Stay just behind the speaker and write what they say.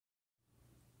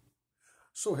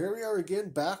So here we are again,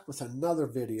 back with another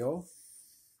video.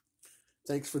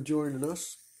 Thanks for joining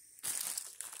us.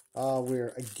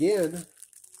 We're again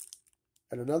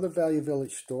at another Value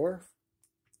Village store.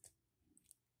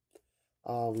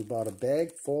 We bought a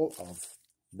bag full of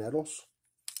medals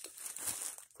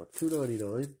for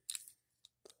 $2.99.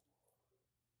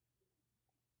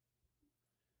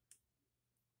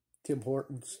 Tim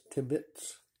Hortons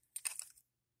Timbits.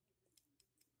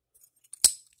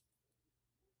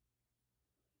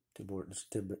 Tim Hortons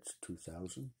Timbits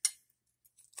 2000.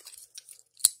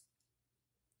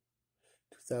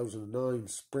 2009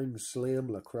 Spring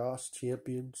Slam Lacrosse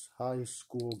Champions High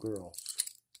School Girls.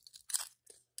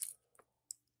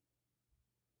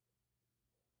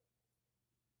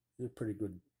 They're pretty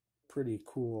good, pretty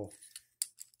cool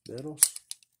medals.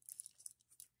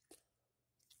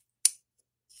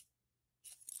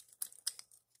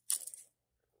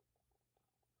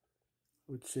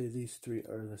 I would say these three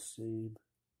are the same.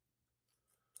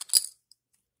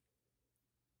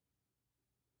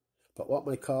 But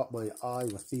what caught my eye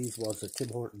with these was the Tim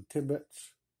Horton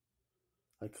Timbits.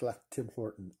 I collect Tim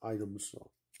Horton items,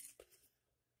 so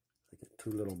I get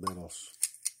two little medals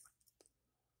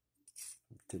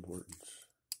from Tim Hortons.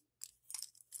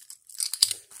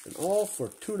 And all for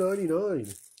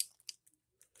 $2.99.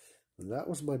 And that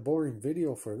was my boring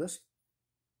video for this.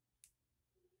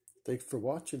 Thanks for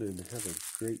watching and have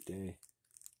a great day.